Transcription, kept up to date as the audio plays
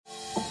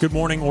Good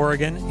morning,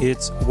 Oregon.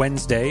 It's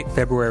Wednesday,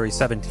 February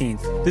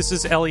 17th. This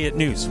is Elliot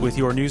News with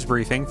your news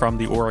briefing from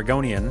The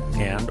Oregonian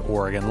and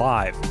Oregon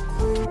Live.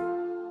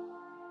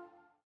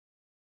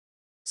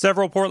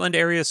 Several Portland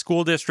area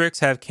school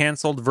districts have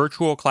canceled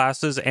virtual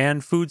classes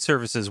and food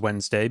services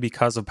Wednesday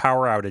because of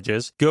power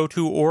outages. Go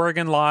to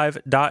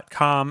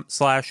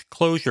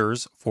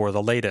OregonLive.com/closures for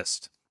the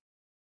latest.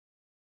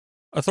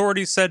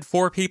 Authorities said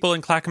 4 people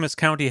in Clackamas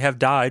County have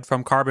died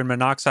from carbon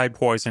monoxide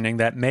poisoning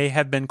that may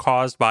have been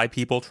caused by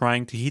people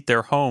trying to heat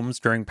their homes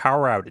during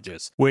power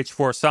outages, which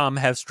for some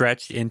have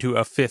stretched into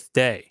a 5th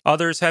day.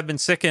 Others have been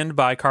sickened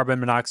by carbon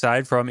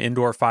monoxide from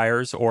indoor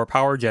fires or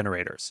power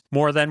generators.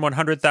 More than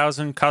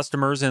 100,000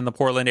 customers in the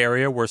Portland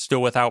area were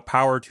still without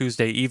power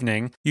Tuesday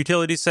evening.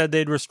 Utilities said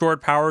they'd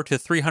restored power to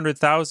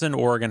 300,000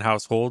 Oregon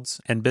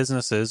households and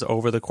businesses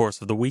over the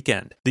course of the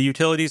weekend. The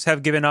utilities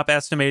have given up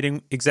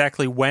estimating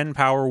exactly when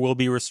power will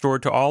be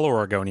restored to all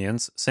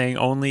Oregonians, saying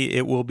only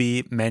it will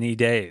be many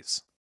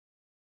days.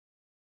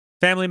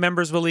 Family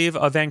members believe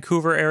a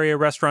Vancouver area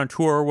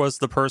restaurateur was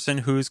the person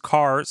whose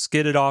car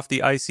skidded off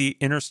the icy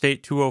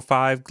Interstate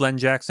 205 Glen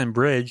Jackson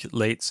Bridge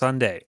late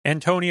Sunday.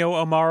 Antonio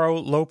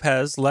Amaro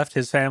Lopez left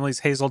his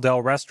family's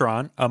Hazeldale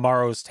restaurant,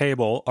 Amaro's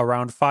Table,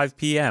 around 5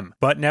 p.m.,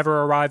 but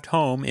never arrived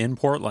home in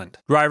Portland.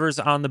 Drivers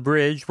on the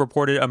bridge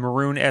reported a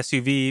maroon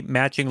SUV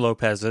matching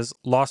Lopez's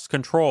lost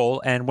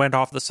control and went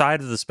off the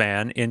side of the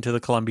span into the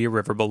Columbia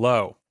River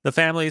below. The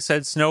family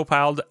said snow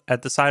piled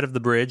at the side of the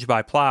bridge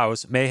by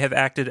plows may have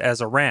acted as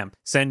a ramp,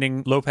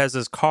 sending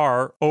Lopez's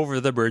car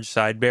over the bridge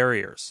side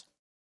barriers.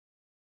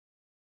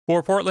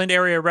 For Portland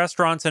area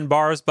restaurants and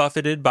bars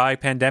buffeted by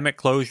pandemic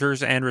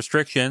closures and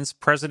restrictions,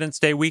 President's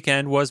Day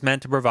weekend was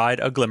meant to provide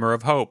a glimmer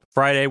of hope.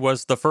 Friday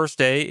was the first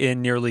day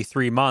in nearly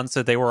 3 months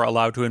that they were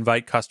allowed to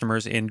invite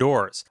customers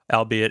indoors,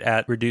 albeit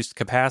at reduced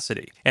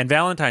capacity. And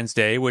Valentine's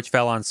Day, which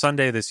fell on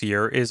Sunday this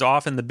year, is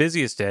often the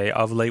busiest day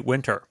of late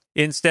winter.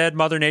 Instead,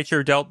 Mother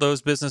Nature dealt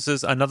those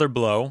businesses another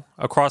blow.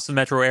 Across the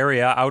metro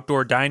area,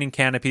 outdoor dining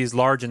canopies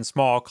large and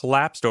small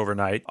collapsed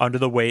overnight under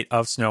the weight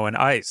of snow and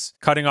ice,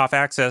 cutting off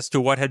access to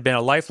what had been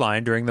a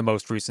lifeline during the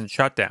most recent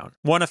shutdown.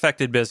 One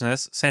affected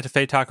business, Santa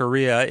Fe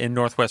Taqueria in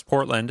northwest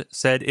Portland,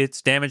 said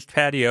its damaged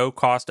patio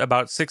cost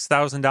about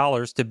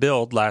 $6,000 to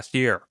build last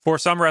year. For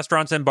some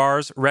restaurants and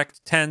bars,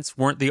 wrecked tents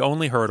weren't the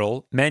only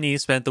hurdle. Many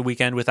spent the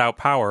weekend without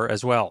power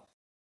as well.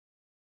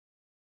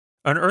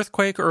 An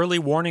earthquake early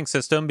warning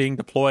system being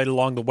deployed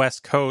along the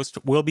West Coast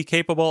will be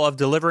capable of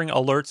delivering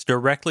alerts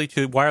directly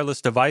to wireless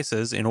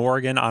devices in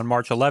Oregon on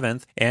March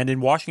 11th and in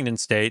Washington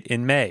state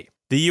in May.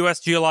 The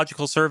U.S.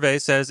 Geological Survey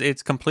says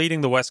it's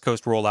completing the West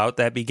Coast rollout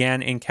that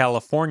began in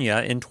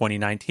California in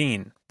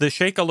 2019. The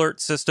Shake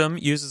Alert system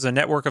uses a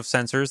network of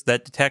sensors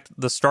that detect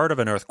the start of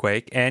an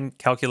earthquake and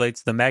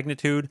calculates the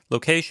magnitude,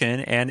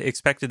 location, and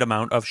expected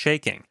amount of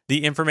shaking.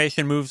 The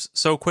information moves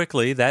so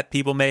quickly that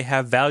people may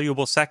have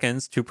valuable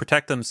seconds to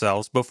protect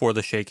themselves before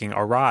the shaking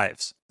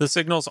arrives. The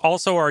signals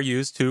also are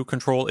used to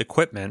control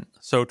equipment,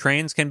 so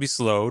trains can be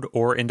slowed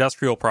or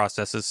industrial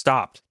processes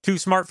stopped. 2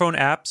 smartphone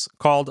apps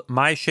called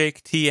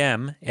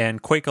MyShakeTM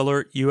and Quake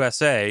Alert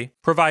USA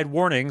provide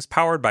warnings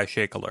powered by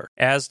Shake Alert,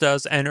 as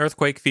does an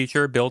earthquake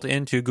feature built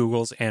into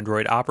Google's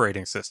Android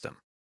operating system.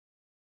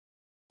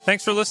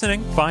 Thanks for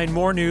listening. Find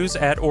more news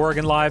at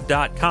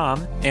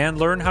OregonLive.com and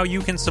learn how you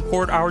can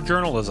support our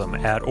journalism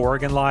at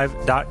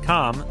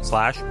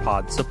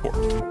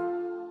OregonLive.com/podsupport.